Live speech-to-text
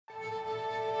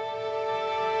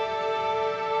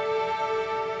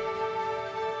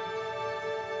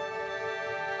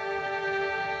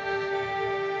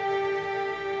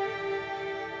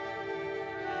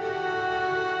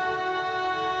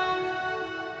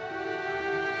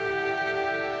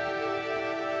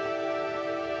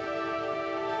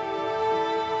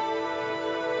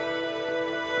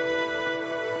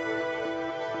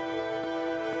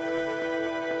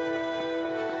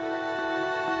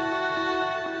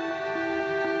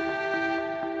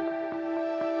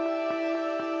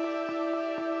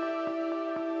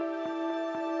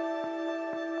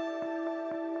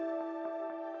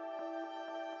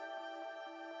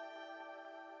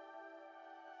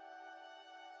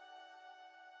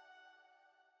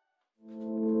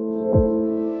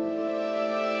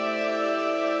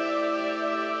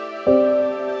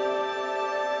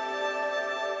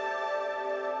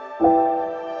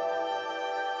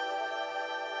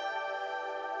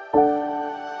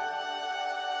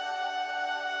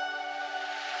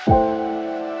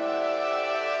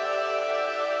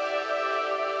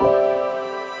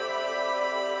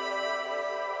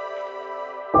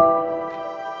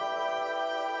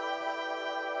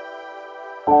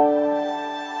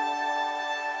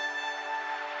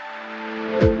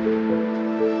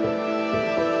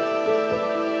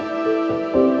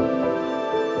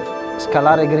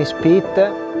Scalare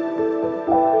Greenspit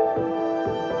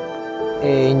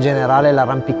e in generale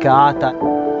l'arrampicata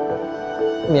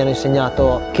mi hanno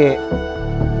insegnato che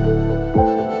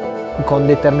con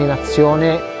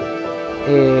determinazione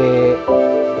e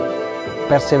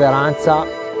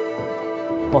perseveranza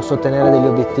posso ottenere degli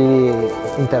obiettivi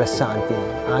interessanti,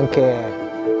 anche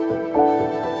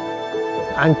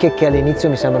che all'inizio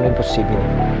mi sembrano impossibili.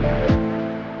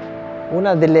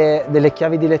 Una delle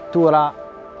chiavi di lettura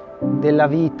della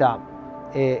vita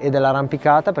e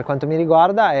dell'arrampicata, per quanto mi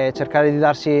riguarda, è cercare di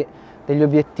darsi degli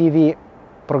obiettivi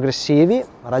progressivi,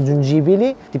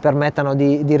 raggiungibili, ti permettano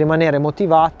di rimanere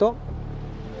motivato,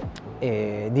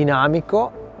 e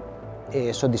dinamico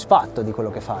e soddisfatto di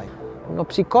quello che fai. Uno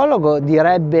psicologo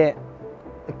direbbe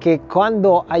che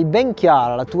quando hai ben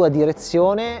chiara la tua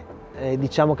direzione,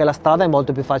 diciamo che la strada è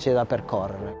molto più facile da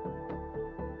percorrere.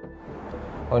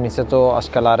 Ho iniziato a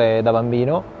scalare da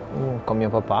bambino con mio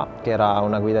papà, che era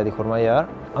una guida di Courmayeur.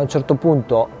 A un certo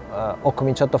punto ho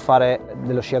cominciato a fare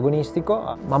dello sci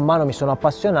agonistico, man mano mi sono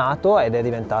appassionato ed è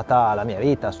diventata la mia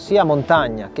vita. Sia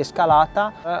montagna che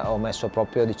scalata ho messo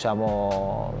proprio,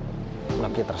 diciamo, una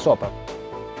pietra sopra.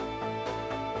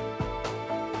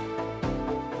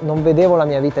 Non vedevo la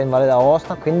mia vita in Valle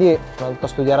d'Aosta, quindi sono andato a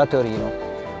studiare a Torino.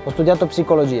 Ho studiato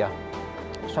psicologia.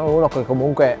 Sono uno che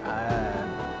comunque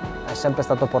è sempre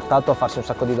stato portato a farsi un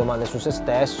sacco di domande su se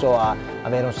stesso, a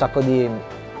avere un sacco di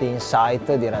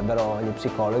insight, direbbero gli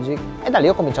psicologi, e da lì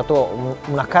ho cominciato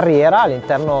una carriera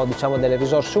all'interno, diciamo, delle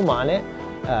risorse umane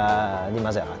di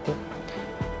Maserati,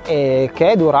 e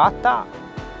che è durata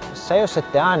 6 o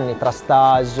 7 anni tra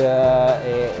stage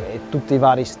e tutti i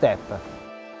vari step.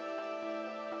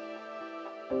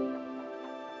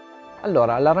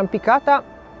 Allora, l'arrampicata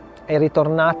è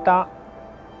ritornata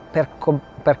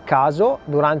per caso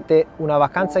durante una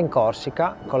vacanza in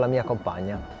Corsica con la mia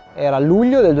compagna. Era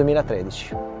luglio del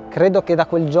 2013. Credo che da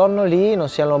quel giorno lì non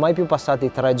siano mai più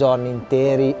passati 3 giorni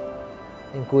interi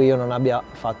in cui io non abbia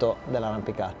fatto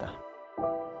dell'arrampicata.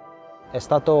 È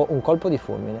stato un colpo di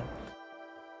fulmine.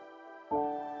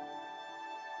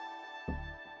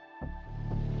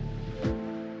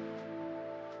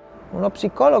 Uno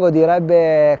psicologo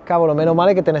direbbe: cavolo, meno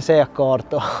male che te ne sei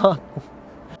accorto.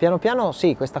 Piano piano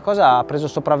sì, questa cosa ha preso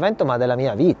sopravvento, ma della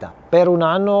mia vita. Per un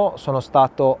anno sono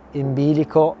stato in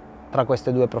bilico tra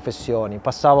queste due professioni.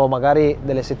 Passavo magari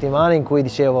delle settimane in cui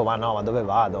dicevo: ma no, ma dove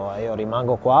vado? Io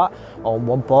rimango qua, ho un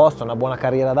buon posto, una buona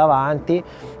carriera davanti,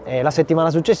 e la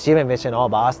settimana successiva invece no,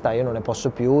 basta, io non ne posso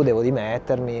più, devo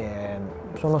dimettermi.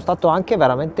 Sono stato anche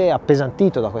veramente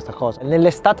appesantito da questa cosa.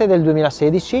 Nell'estate del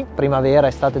 2016,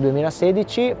 primavera-estate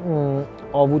 2016,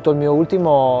 ho avuto il mio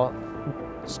ultimo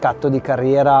scatto di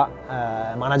carriera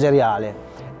manageriale,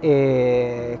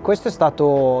 e questo è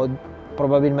stato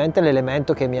probabilmente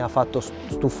l'elemento che mi ha fatto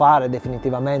stufare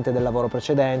definitivamente del lavoro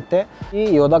precedente.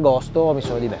 Io ad agosto mi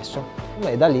sono dimesso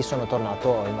e da lì sono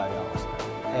tornato in Valle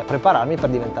d'Aosta a prepararmi per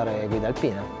diventare guida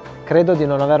alpina. Credo di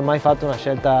non aver mai fatto una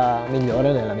scelta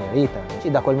migliore nella mia vita.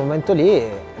 Da quel momento lì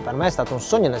per me è stato un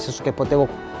sogno, nel senso che potevo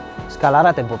scalare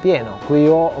a tempo pieno. Qui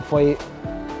io ho poi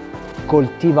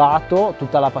coltivato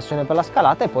tutta la passione per la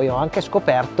scalata e poi ho anche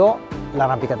scoperto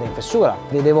l'arrampicata in fessura.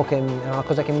 Vedevo che era una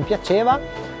cosa che mi piaceva,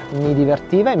 mi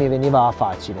divertiva e mi veniva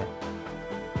facile.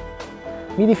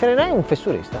 Mi definirei un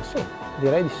fessurista, sì,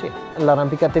 direi di sì.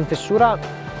 L'arrampicata in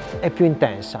fessura è più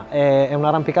intensa, è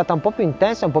un'arrampicata un po' più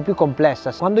intensa, un po' più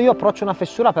complessa. Quando io approccio una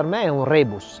fessura per me è un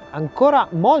rebus, ancora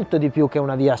molto di più che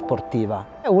una via sportiva.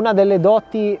 È una delle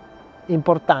doti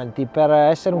importanti per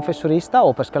essere un fessurista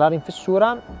o per scalare in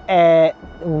fessura, è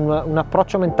un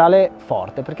approccio mentale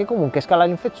forte, perché comunque scalare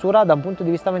in fessura da un punto di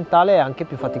vista mentale è anche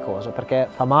più faticoso, perché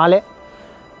fa male,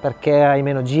 perché hai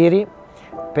meno giri,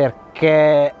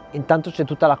 perché intanto c'è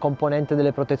tutta la componente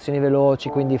delle protezioni veloci,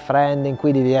 quindi friend, in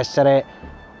cui devi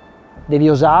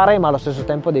osare ma allo stesso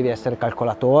tempo devi essere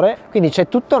calcolatore, quindi c'è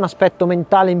tutto un aspetto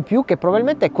mentale in più che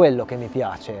probabilmente è quello che mi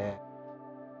piace.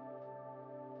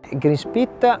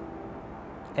 Greenspit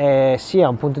è sia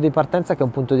un punto di partenza che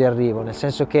un punto di arrivo, nel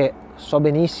senso che so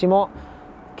benissimo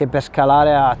che per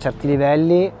scalare a certi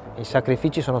livelli i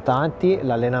sacrifici sono tanti,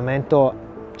 l'allenamento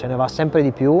ce ne va sempre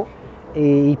di più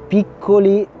e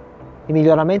i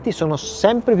miglioramenti sono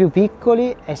sempre più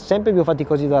piccoli e sempre più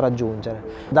faticosi da raggiungere.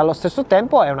 Dallo stesso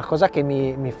tempo è una cosa che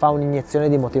mi fa un'iniezione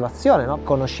di motivazione, no?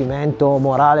 Conoscimento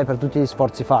morale per tutti gli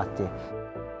sforzi fatti.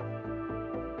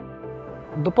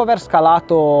 Dopo aver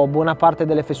scalato buona parte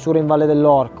delle fessure in Valle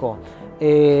dell'Orco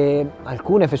e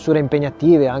alcune fessure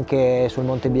impegnative anche sul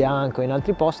Monte Bianco e in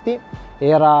altri posti.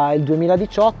 Era il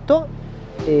 2018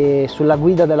 e sulla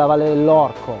guida della Valle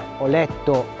dell'Orco ho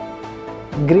letto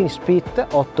Greenspit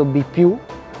 8B+,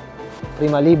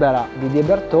 prima libera di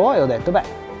Berthaud, e ho detto beh,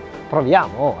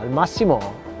 proviamo, al massimo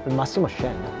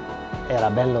scendo. Era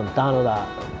ben lontano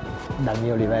dal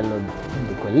mio livello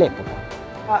di quell'epoca.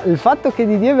 Il fatto che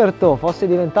Didier Berthaud fosse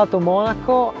diventato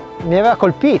monaco mi aveva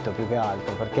colpito più che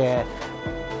altro, perché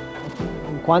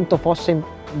quanto fosse,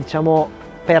 diciamo,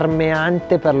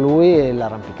 permeante per lui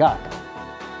l'arrampicata.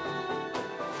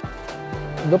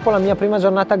 Dopo la mia prima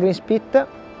giornata a Greenspit,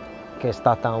 che è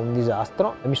stata un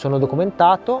disastro, mi sono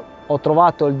documentato, ho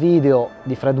trovato il video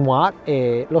di Fred Moir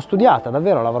e l'ho studiata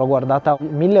davvero, l'avrò guardata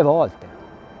 1000 volte.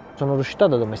 Sono riuscito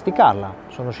ad addomesticarla,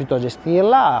 sono riuscito a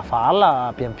gestirla, a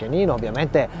farla pian pianino,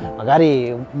 ovviamente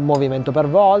magari un movimento per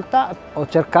volta. Ho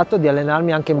cercato di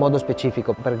allenarmi anche in modo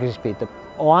specifico per Greenspit.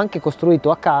 Ho anche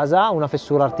costruito a casa una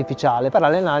fessura artificiale per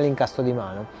allenare l'incasto di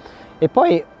mano. E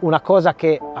poi una cosa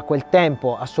che a quel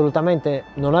tempo assolutamente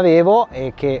non avevo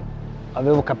e che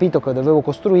avevo capito che dovevo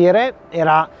costruire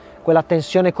era quella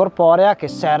tensione corporea che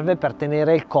serve per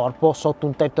tenere il corpo sotto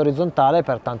un tetto orizzontale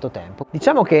per tanto tempo.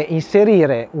 Diciamo che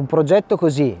inserire un progetto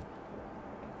così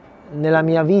nella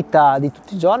mia vita di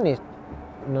tutti i giorni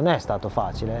non è stato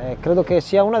facile, credo che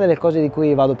sia una delle cose di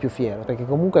cui vado più fiero, perché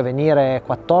comunque venire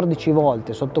 14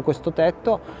 volte sotto questo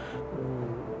tetto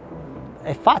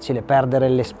è facile perdere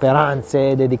le speranze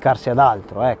e dedicarsi ad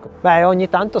altro, ecco. Beh, ogni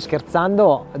tanto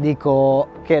scherzando dico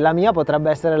che la mia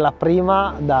potrebbe essere la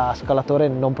prima da scalatore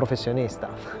non professionista.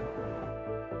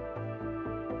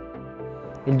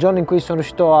 Il giorno in cui sono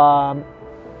riuscito a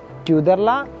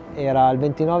chiuderla era il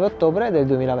 29 ottobre del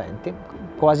 2020,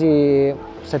 quasi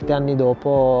 7 anni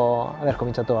dopo aver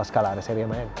cominciato a scalare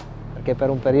seriamente, perché per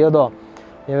un periodo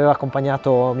mi aveva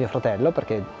accompagnato mio fratello,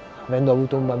 perché avendo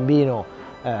avuto un bambino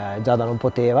Giada non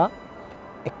poteva,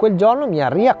 e quel giorno mi ha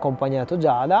riaccompagnato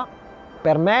Giada.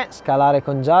 Per me scalare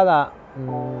con Giada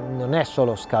non è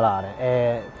solo scalare,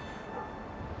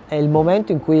 è il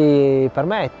momento in cui per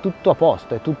me è tutto a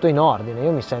posto, è tutto in ordine,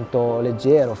 io mi sento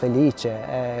leggero, felice,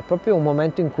 è proprio un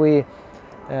momento in cui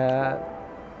è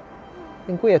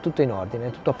tutto in ordine, è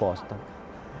tutto a posto,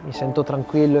 mi sento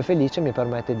tranquillo e felice e mi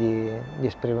permette di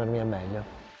esprimermi al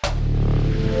meglio.